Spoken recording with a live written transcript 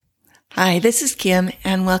Hi, this is Kim,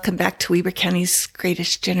 and welcome back to Weber County's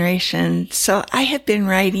Greatest Generation. So I have been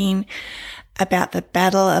writing about the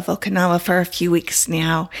Battle of Okinawa for a few weeks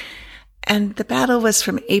now, and the battle was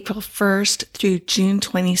from April 1st through June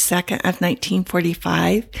 22nd of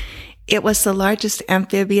 1945. It was the largest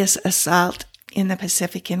amphibious assault in the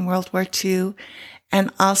Pacific in World War II,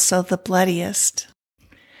 and also the bloodiest.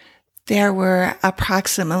 There were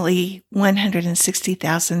approximately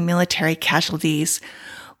 160,000 military casualties,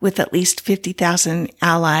 with at least 50,000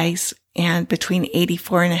 allies and between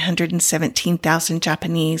 84 and 117,000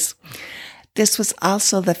 Japanese. This was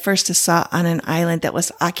also the first assault on an island that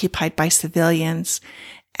was occupied by civilians,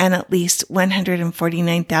 and at least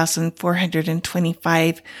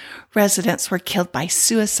 149,425 residents were killed by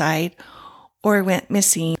suicide or went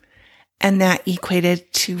missing, and that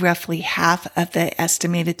equated to roughly half of the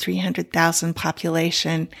estimated 300,000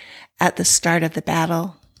 population at the start of the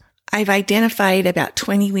battle. I've identified about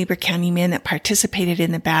 20 Weber County men that participated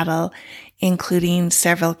in the battle, including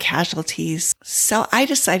several casualties. So I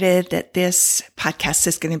decided that this podcast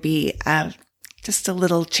is going to be just a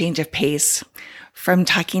little change of pace from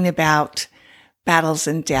talking about battles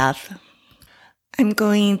and death. I'm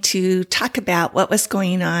going to talk about what was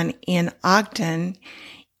going on in Ogden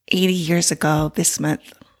 80 years ago this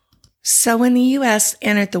month. So when the U.S.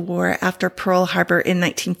 entered the war after Pearl Harbor in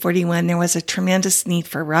 1941, there was a tremendous need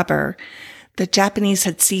for rubber. The Japanese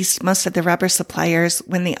had seized most of the rubber suppliers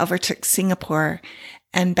when they overtook Singapore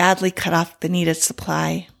and badly cut off the needed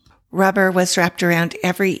supply. Rubber was wrapped around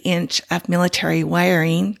every inch of military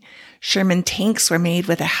wiring. Sherman tanks were made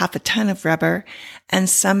with a half a ton of rubber, and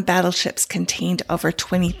some battleships contained over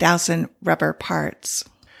 20,000 rubber parts.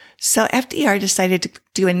 So FDR decided to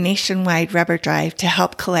do a nationwide rubber drive to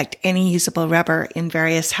help collect any usable rubber in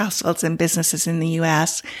various households and businesses in the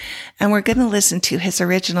U.S. And we're going to listen to his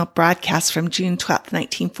original broadcast from June 12,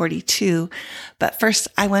 1942. But first,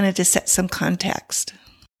 I wanted to set some context.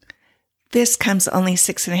 This comes only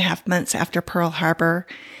 6.5 months after Pearl Harbor.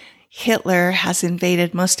 Hitler has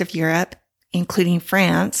invaded most of Europe, including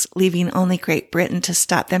France, leaving only Great Britain to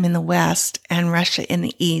stop them in the west and Russia in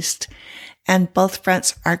the east. And both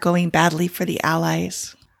fronts are going badly for the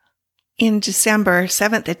Allies. In December,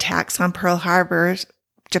 7th attacks on Pearl Harbor,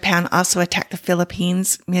 Japan also attacked the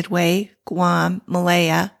Philippines, Midway, Guam,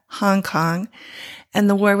 Malaya, Hong Kong, and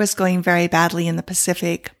the war was going very badly in the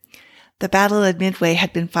Pacific. The Battle of Midway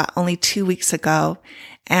had been fought only 2 weeks ago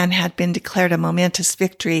and had been declared a momentous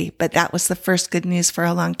victory, but that was the first good news for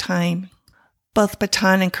a long time. Both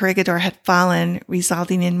Bataan and Corregidor had fallen,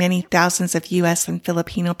 resulting in many thousands of U.S. and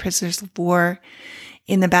Filipino prisoners of war.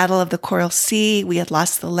 In the Battle of the Coral Sea, we had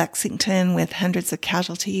lost the Lexington with hundreds of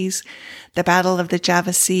casualties. The Battle of the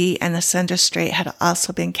Java Sea and the Sunda Strait had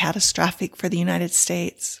also been catastrophic for the United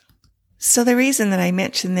States. So the reason that I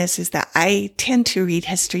mention this is that I tend to read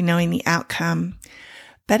history knowing the outcome.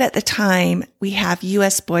 But at the time, we have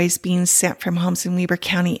U.S. boys being sent from homes in Weber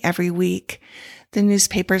County every week. The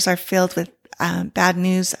newspapers are filled with bad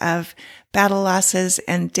news of battle losses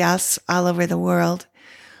and deaths all over the world.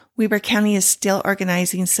 Weber County is still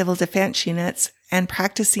organizing civil defense units and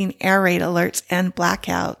practicing air raid alerts and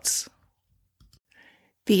blackouts.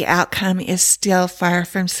 The outcome is still far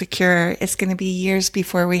from secure. It's going to be years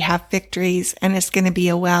before we have victories, and it's going to be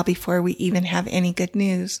a while before we even have any good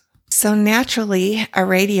news. So naturally, a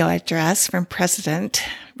radio address from President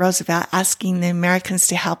Roosevelt asking the Americans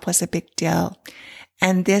to help was a big deal.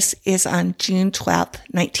 And this is on June 12,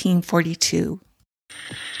 1942.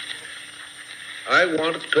 I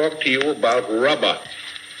want to talk to you about rubber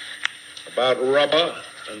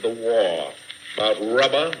and the war, about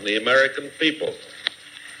rubber and the American people.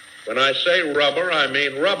 When I say rubber, I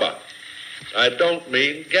mean rubber. I don't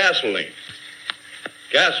mean gasoline.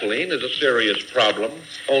 Gasoline is a serious problem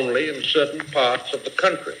only in certain parts of the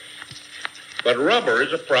country. But rubber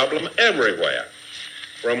is a problem everywhere,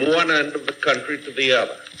 from one end of the country to the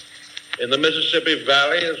other, in the Mississippi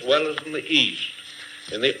Valley as well as in the east,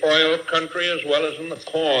 in the oil country as well as in the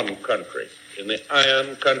corn country, in the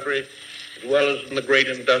iron country as well as in the great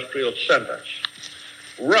industrial centers.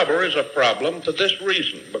 Rubber is a problem for this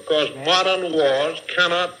reason, because modern wars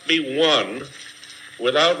cannot be won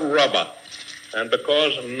without rubber, and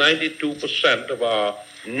because 92% of our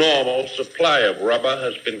normal supply of rubber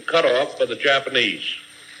has been cut off by the Japanese.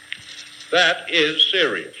 That is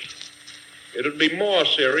serious. It would be more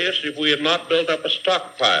serious if we had not built up a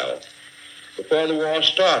stockpile before the war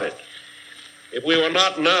started. If we were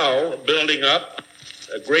not now building up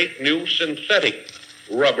a great new synthetic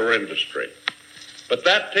rubber industry. But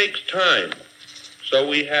that takes time, so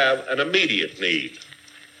we have an immediate need.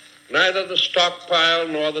 Neither the stockpile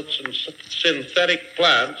nor the synthetic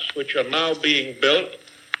plants which are now being built,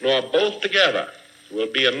 nor both together,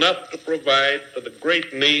 will be enough to provide for the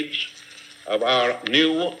great needs of our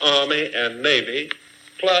new Army and Navy,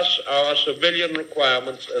 plus our civilian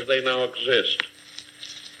requirements as they now exist.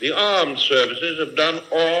 The armed services have done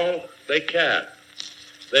all they can.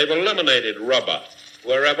 They've eliminated rubber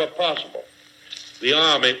wherever possible. The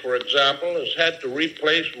Army, for example, has had to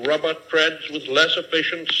replace rubber treads with less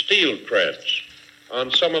efficient steel treads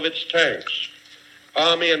on some of its tanks.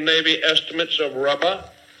 Army and Navy estimates of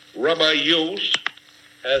rubber use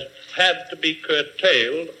has had to be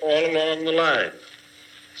curtailed all along the line.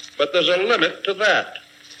 But there's a limit to that.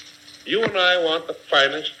 You and I want the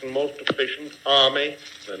finest and most efficient Army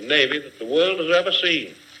and Navy that the world has ever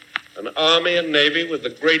seen. An Army and Navy with the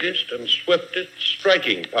greatest and swiftest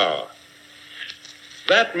striking power.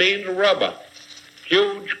 That means rubber,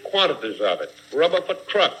 huge quantities of it. Rubber for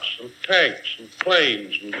trucks and tanks and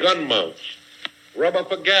planes and gun mounts. Rubber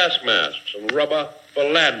for gas masks and rubber for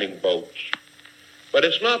landing boats. But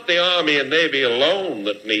it's not the Army and Navy alone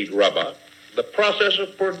that need rubber. The process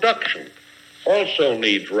of production also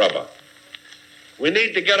needs rubber. We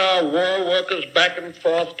need to get our war workers back and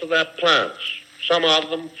forth to their plants, some of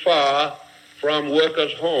them far from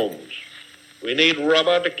workers' homes. We need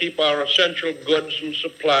rubber to keep our essential goods and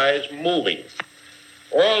supplies moving.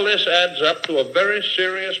 All this adds up to a very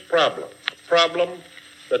serious problem, a problem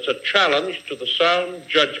that's a challenge to the sound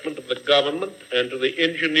judgment of the government and to the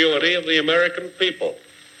ingenuity of the American people.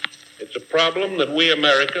 It's a problem that we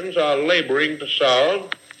Americans are laboring to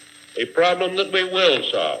solve, a problem that we will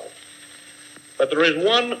solve. But there is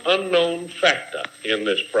one unknown factor in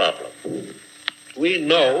this problem. We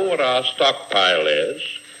know what our stockpile is.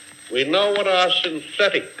 We know what our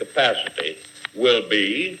synthetic capacity will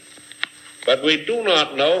be, but we do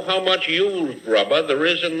not know how much used rubber there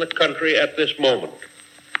is in the country at this moment.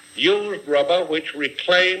 Used rubber, which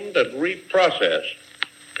reclaimed and reprocessed,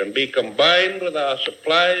 can be combined with our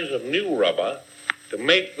supplies of new rubber to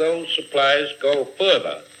make those supplies go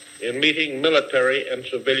further in meeting military and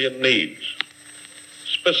civilian needs.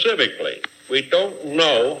 Specifically, we don't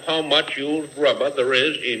know how much used rubber there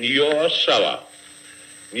is in your cellar,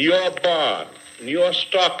 in your barn, in your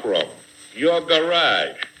stockroom, your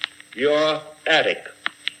garage, your attic.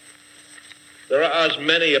 There are as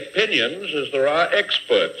many opinions as there are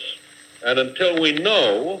experts, and until we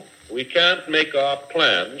know, we can't make our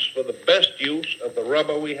plans for the best use of the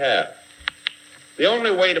rubber we have. The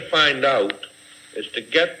only way to find out is to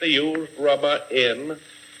get the used rubber in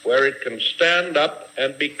where it can stand up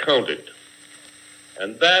and be counted.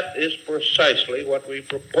 And that is precisely what we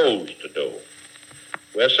propose to do.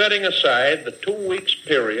 We're setting aside the 2 weeks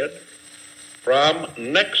period from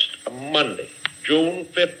next Monday, June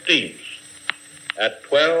 15th, at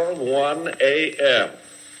 12:01 a.m.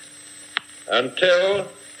 until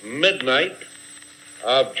midnight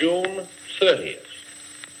of June 30th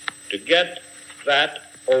to get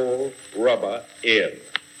that old rubber in.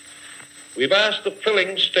 We've asked the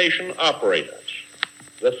filling station operators,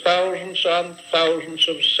 the thousands and thousands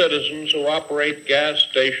of citizens who operate gas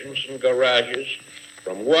stations and garages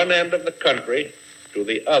from one end of the country to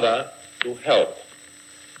the other to help.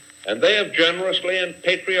 And they have generously and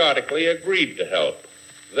patriotically agreed to help,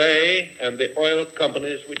 they and the oil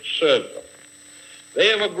companies which serve them. They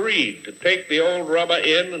have agreed to take the old rubber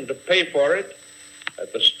in and to pay for it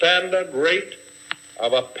at the standard rate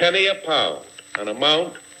of a penny a pound, an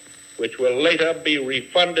amount which will later be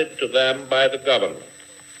refunded to them by the government.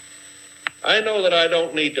 I know that I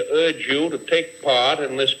don't need to urge you to take part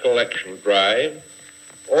in this collection drive.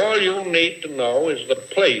 All you need to know is the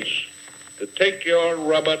place to take your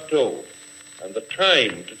rubber to and the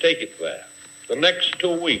time to take it there, the next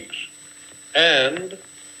 2 weeks. And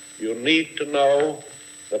you need to know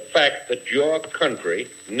the fact that your country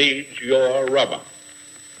needs your rubber.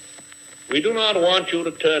 We do not want you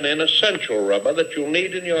to turn in essential rubber that you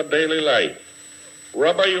need in your daily life.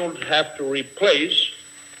 Rubber you'll have to replace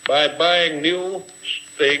by buying new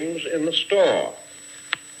things in the store.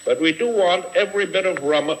 But we do want every bit of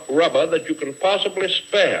rubber that you can possibly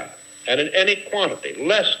spare, and in any quantity,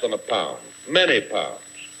 less than a pound, many pounds.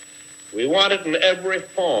 We want it in every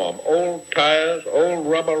form, old tires, old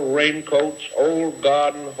rubber raincoats, old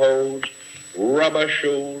garden hose, rubber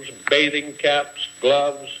shoes, bathing caps,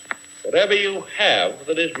 gloves, whatever you have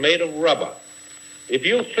that is made of rubber. If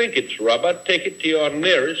you think it's rubber, take it to your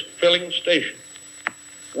nearest filling station.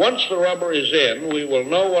 Once the rubber is in, we will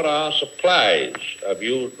know what our supplies of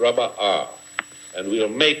used rubber are, and we'll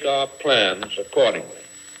make our plans accordingly.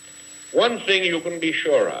 One thing you can be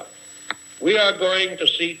sure of, We are going to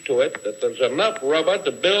see to it that there's enough rubber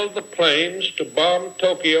to build the planes to bomb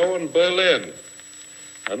Tokyo and Berlin,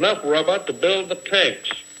 enough rubber to build the tanks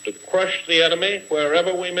to crush the enemy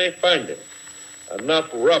wherever we may find him, enough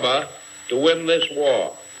rubber to win this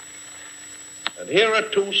war. And here are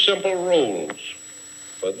two simple rules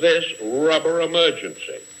for this rubber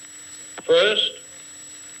emergency. First,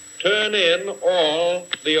 turn in all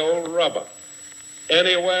the old rubber,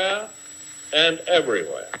 anywhere and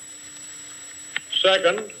everywhere.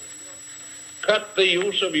 Second, cut the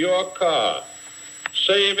use of your car.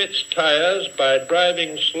 Save its tires by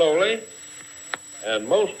driving slowly, and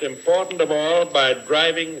most important of all, by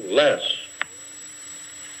driving less.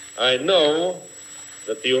 I know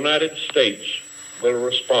that the United States will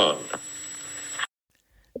respond.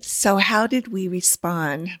 So how did we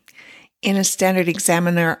respond? In a Standard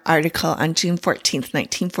Examiner article on June 14,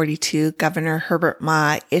 1942, Governor Herbert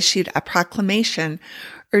Ma issued a proclamation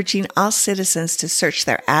urging all citizens to search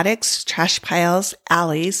their attics, trash piles,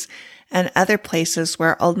 alleys, and other places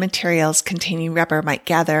where old materials containing rubber might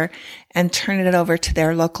gather and turn it over to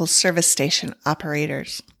their local service station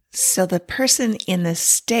operators. So the person in the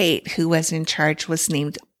state who was in charge was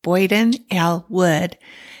named Boyden L. Wood,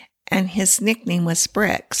 and his nickname was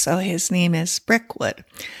Brick, so his name is Brickwood.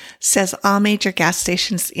 Says all major gas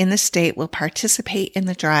stations in the state will participate in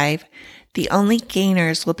the drive. The only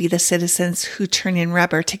gainers will be the citizens who turn in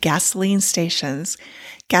rubber to gasoline stations.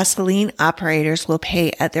 Gasoline operators will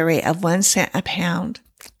pay at the rate of 1 cent a pound.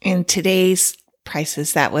 In today's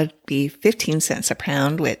prices, that would be 15 cents a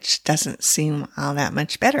pound, which doesn't seem all that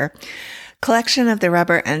much better. Collection of the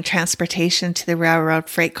rubber and transportation to the railroad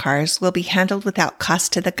freight cars will be handled without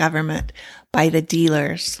cost to the government by the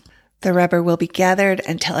dealers. The rubber will be gathered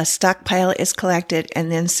until a stockpile is collected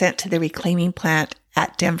and then sent to the reclaiming plant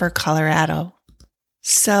at Denver, Colorado.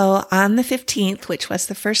 So on the 15th, which was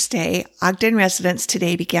the first day, Ogden residents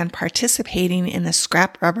today began participating in the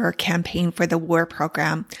Scrap Rubber campaign for the war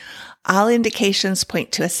program. All indications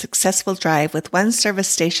point to a successful drive, with one service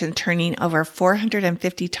station turning over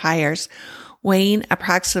 450 tires, weighing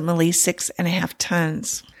approximately 6.5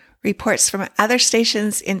 tons. Reports from other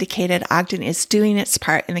stations indicated Ogden is doing its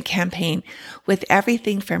part in the campaign, with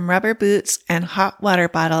everything from rubber boots and hot water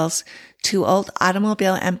bottles to old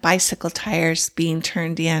automobile and bicycle tires being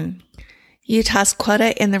turned in. Utah's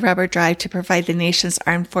quota in the rubber drive to provide the nation's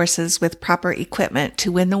armed forces with proper equipment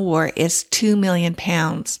to win the war is 2 million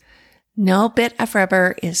pounds. No bit of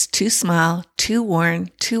rubber is too small, too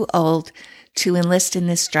worn, too old to enlist in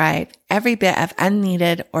this drive. Every bit of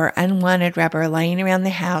unneeded or unwanted rubber lying around the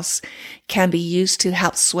house can be used to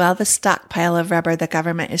help swell the stockpile of rubber the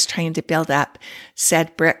government is trying to build up,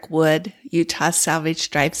 said Brick Wood, Utah Salvage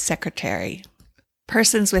Drive secretary.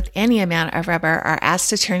 Persons with any amount of rubber are asked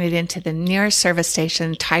to turn it into the nearest service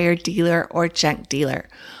station, tire dealer, or junk dealer.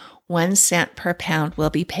 1 cent per pound will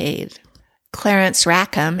be paid. Clarence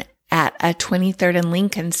Rackham at a 23rd and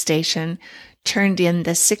Lincoln station turned in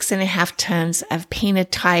the 6.5 tons of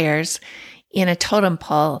painted tires in a totem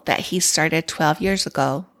pole that he started 12 years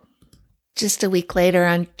ago. Just a week later,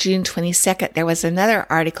 on June 22nd, there was another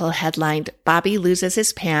article headlined, "Bobby Loses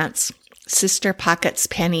His Pants, Sister Pockets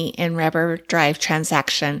Penny in Rubber Drive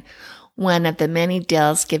Transaction, one of the many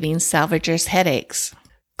deals giving salvagers headaches."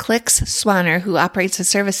 Clicks Swanner, who operates a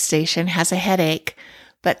service station, has a headache,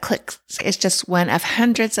 but Clicks is just one of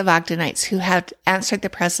hundreds of Ogdenites who have answered the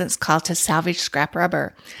president's call to salvage scrap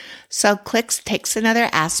rubber. So Clicks takes another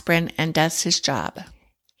aspirin and does his job.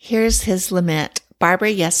 Here's his lament.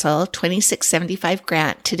 Barbara Yessel, 2675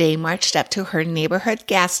 Grant, today marched up to her neighborhood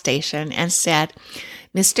gas station and said,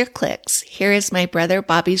 "Mr. Clicks, here is my brother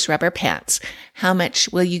Bobby's rubber pants. How much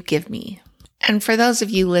will you give me?" And for those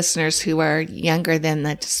of you listeners who are younger than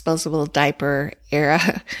the disposable diaper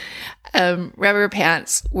era, rubber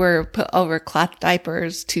pants were put over cloth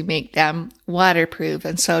diapers to make them waterproof.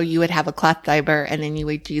 And so you would have a cloth diaper and then you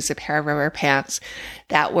would use a pair of rubber pants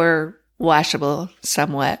that were washable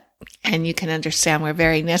somewhat. And you can understand were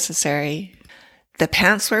very necessary. The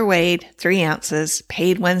pants were weighed 3 ounces,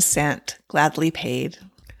 paid 1 cent, gladly paid.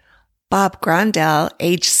 Bob Grondell,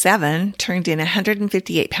 age 7, turned in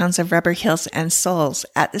 158 pounds of rubber heels and soles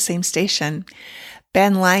at the same station.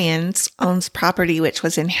 Ben Lyons owns property which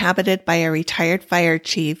was inhabited by a retired fire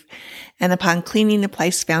chief, and upon cleaning the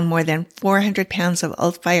place found more than 400 pounds of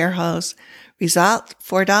old fire hose. Result,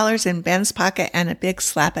 $4 in Ben's pocket and a big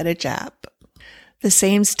slap at a Jap. The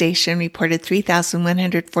same station reported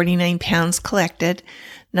 3,149 pounds collected,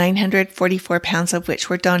 944 pounds of which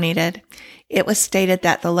were donated. It was stated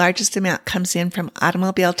that the largest amount comes in from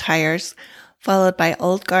automobile tires, followed by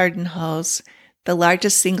old garden hose, The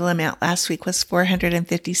largest single amount last week was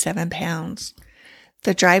 457 pounds.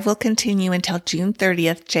 The drive will continue until June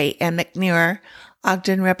 30th, J.M. McNewer,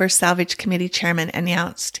 Ogden Rubber Salvage Committee Chairman,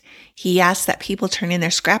 announced. He asked that people turn in their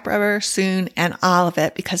scrap rubber soon, and all of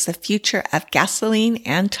it, because the future of gasoline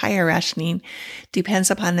and tire rationing depends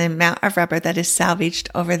upon the amount of rubber that is salvaged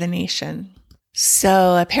over the nation.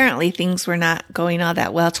 So apparently things were not going all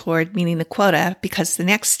that well toward meeting the quota, because the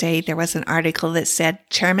next day there was an article that said,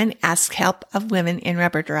 Chairman asks help of women in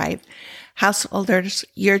rubber drive. Householders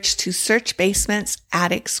urged to search basements,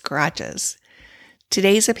 attics, garages.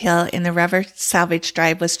 Today's appeal in the rubber salvage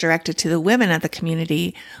drive was directed to the women of the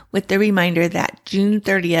community, with the reminder that June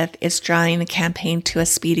 30th is drawing the campaign to a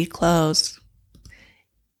speedy close.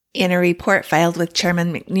 In a report filed with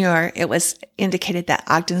Chairman McNewer, it was indicated that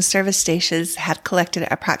Ogden service stations had collected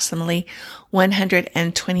approximately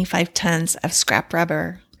 125 tons of scrap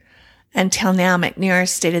rubber. Until now, McNewer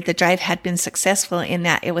stated the drive had been successful in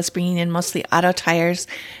that it was bringing in mostly auto tires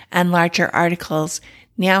and larger articles.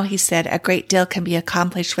 Now, he said, a great deal can be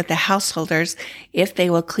accomplished with the householders if they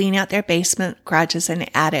will clean out their basement, garages,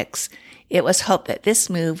 and attics. It was hoped that this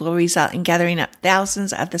move will result in gathering up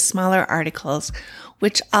thousands of the smaller articles,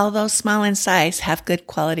 which, although small in size, have good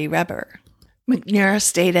quality rubber. McNewer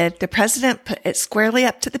stated, the president put it squarely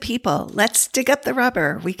up to the people. Let's dig up the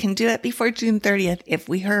rubber. We can do it before June 30th if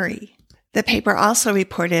we hurry. The paper also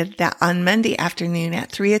reported that on Monday afternoon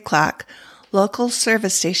at 3 o'clock, local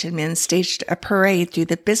service station men staged a parade through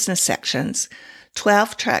the business sections.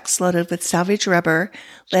 12 trucks loaded with salvage rubber,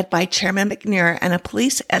 led by Chairman McNewer and a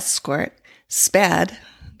police escort, sped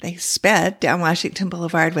down Washington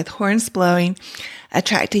Boulevard with horns blowing,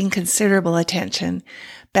 attracting considerable attention.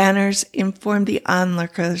 Banners informed the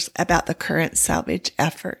onlookers about the current salvage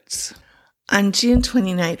efforts. On June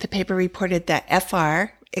 29th, the paper reported that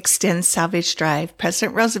FR extends salvage drive.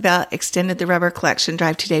 President Roosevelt extended the rubber collection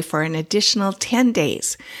drive today for an additional 10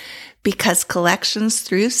 days because collections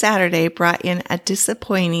through Saturday brought in a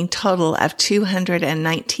disappointing total of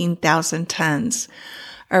 219,000 tons.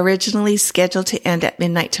 Originally scheduled to end at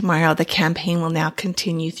midnight tomorrow, the campaign will now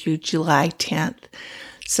continue through July 10th.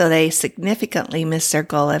 So they significantly missed their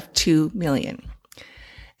goal of 2 million.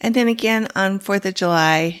 And then again on 4th of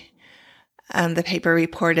July, the paper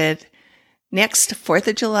reported, next 4th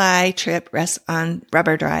of July trip rests on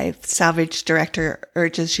rubber drive. Salvage director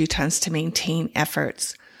urges Utahns to maintain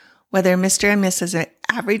efforts. Whether Mr. and Mrs.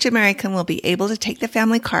 Average American will be able to take the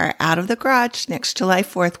family car out of the garage next July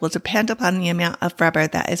 4th will depend upon the amount of rubber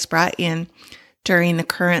that is brought in during the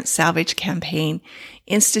current salvage campaign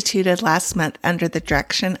instituted last month under the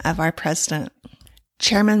direction of our president.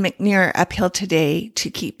 Chairman McNewer appealed today to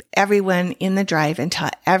keep everyone in the drive until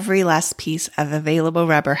every last piece of available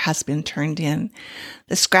rubber has been turned in.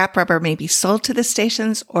 The scrap rubber may be sold to the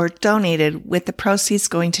stations or donated, with the proceeds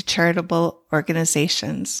going to charitable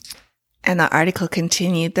organizations. And the article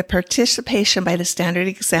continued, the participation by the Standard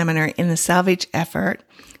Examiner in the salvage effort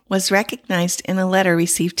was recognized in a letter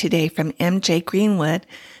received today from M.J. Greenwood,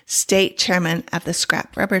 state chairman of the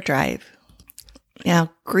Scrap Rubber Drive.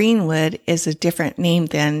 Now, Greenwood is a different name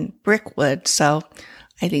than Brickwood, so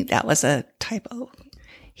I think that was a typo.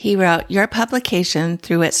 He wrote, your publication,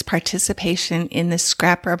 through its participation in the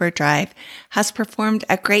Scrap Rubber Drive, has performed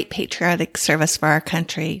a great patriotic service for our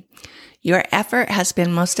country. Your effort has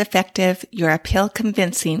been most effective, your appeal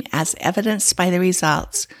convincing, as evidenced by the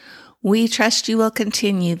results. We trust you will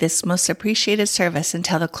continue this most appreciated service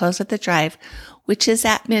until the close of the drive, which is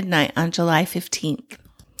at midnight on July 15th.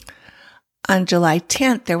 On July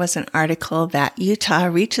 10th, there was an article that Utah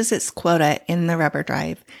reaches its quota in the rubber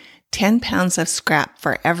drive, 10 pounds of scrap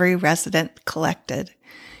for every resident collected.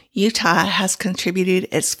 Utah has contributed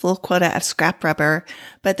its full quota of scrap rubber,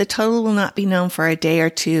 but the total will not be known for a day or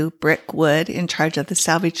two, Brickwood, in charge of the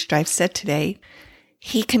salvage drive, said today.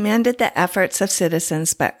 He commended the efforts of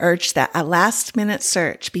citizens, but urged that a last-minute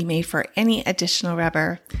search be made for any additional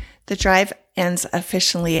rubber. The drive ends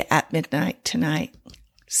officially at midnight tonight.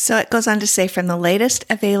 So it goes on to say, from the latest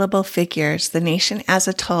available figures, the nation as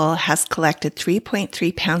a whole has collected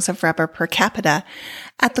 3.3 pounds of rubber per capita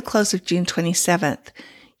at the close of June 27th.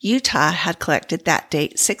 Utah had collected that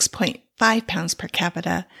date 6.5 pounds per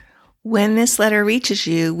capita. When this letter reaches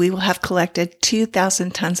you, we will have collected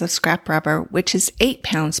 2,000 tons of scrap rubber, which is 8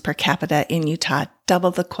 pounds per capita in Utah,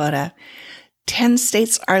 double the quota. 10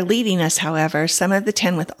 states are leading us, however, some of the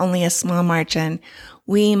 10 with only a small margin.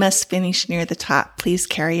 We must finish near the top. Please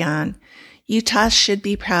carry on. Utah should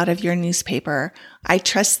be proud of your newspaper. I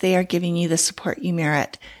trust they are giving you the support you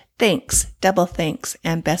merit. Thanks, double thanks,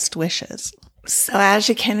 and best wishes. So as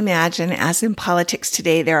you can imagine, as in politics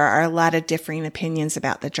today, there are a lot of differing opinions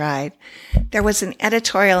about the drive. There was an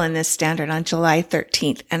editorial in this Standard on July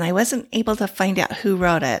 13th, and I wasn't able to find out who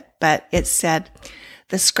wrote it, but it said,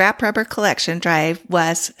 "The scrap rubber collection drive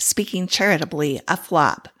was, speaking charitably, a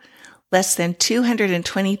flop. Less than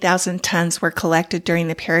 220,000 tons were collected during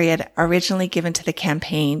the period originally given to the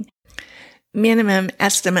campaign. Minimum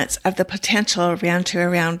estimates of the potential ran to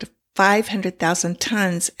around 500,000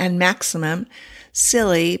 tons and maximum,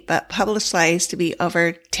 silly, but publicized to be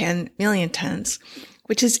over 10 million tons,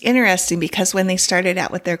 which is interesting because when they started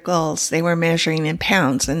out with their goals, they were measuring in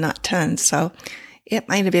pounds and not tons. So it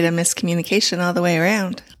might have been a miscommunication all the way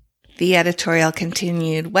around." The editorial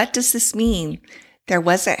continued, "What does this mean? There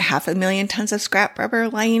wasn't 500,000 tons of scrap rubber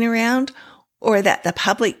lying around, or that the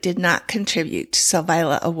public did not contribute to so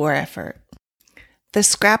violent a war effort? The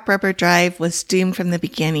scrap rubber drive was doomed from the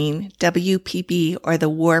beginning. WPB, or the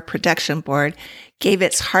War Production Board, gave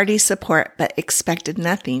its hearty support but expected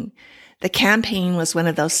nothing. The campaign was one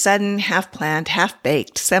of those sudden, half-planned,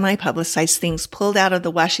 half-baked, semi-publicized things pulled out of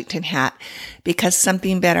the Washington hat because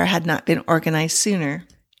something better had not been organized sooner.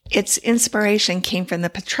 Its inspiration came from the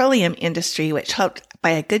petroleum industry, which hoped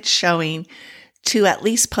by a good showing to at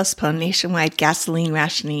least postpone nationwide gasoline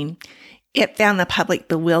rationing. It found the public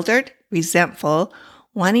bewildered, resentful,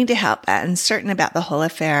 wanting to help but uncertain about the whole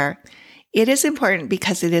affair. It is important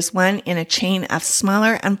because it is one in a chain of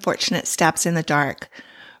smaller, unfortunate stabs in the dark.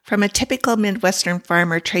 From a typical Midwestern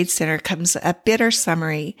farmer trade center comes a bitter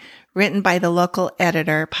summary written by the local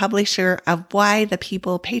editor, publisher of Why the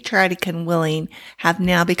People, Patriotic and Willing, Have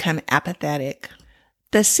Now Become Apathetic.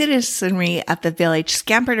 The citizenry of the village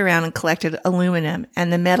scampered around and collected aluminum,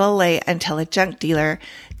 and the metal lay until a junk dealer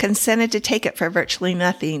consented to take it for virtually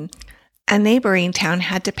nothing. A neighboring town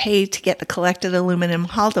had to pay to get the collected aluminum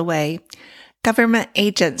hauled away. Government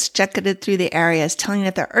agents junketed through the areas telling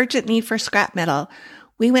of the urgent need for scrap metal.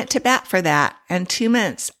 We went to bat for that, and 2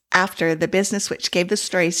 months after, the business which gave the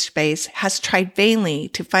story space has tried vainly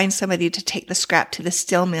to find somebody to take the scrap to the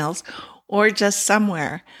steel mills or just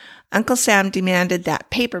somewhere. Uncle Sam demanded that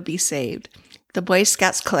paper be saved. The Boy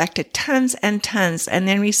Scouts collected tons and tons and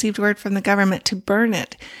then received word from the government to burn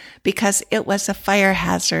it because it was a fire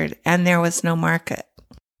hazard and there was no market.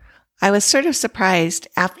 I was sort of surprised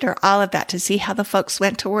after all of that to see how the folks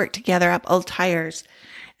went to work to gather up old tires,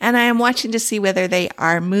 and I am watching to see whether they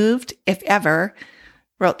are moved, if ever,"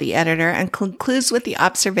 wrote the editor, and concludes with the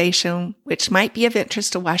observation, which might be of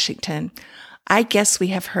interest to Washington. "I guess we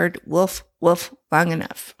have heard wolf, wolf long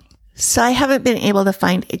enough." So I haven't been able to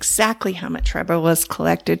find exactly how much rubber was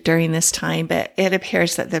collected during this time, but it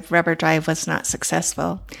appears that the rubber drive was not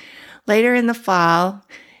successful. Later in the fall,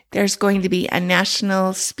 there's going to be a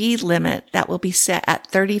national speed limit that will be set at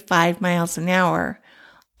 35 miles an hour,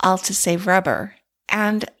 all to save rubber.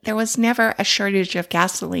 And there was never a shortage of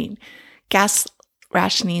gasoline. Gas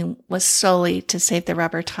rationing was solely to save the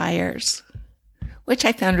rubber tires, which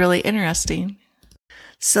I found really interesting.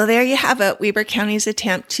 So there you have it, Weber County's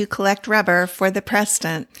attempt to collect rubber for the press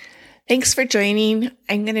stunt. Thanks for joining.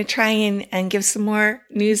 I'm going to try and give some more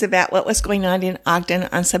news about what was going on in Ogden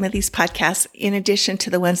on some of these podcasts, in addition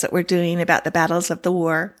to the ones that we're doing about the battles of the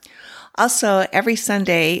war. Also, every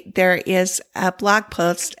Sunday, there is a blog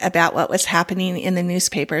post about what was happening in the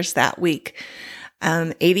newspapers that week,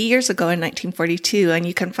 80 years ago in 1942, and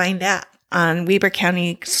you can find that on Weber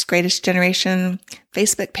County's Greatest Generation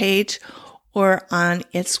Facebook page or on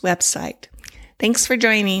its website. Thanks for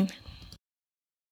joining.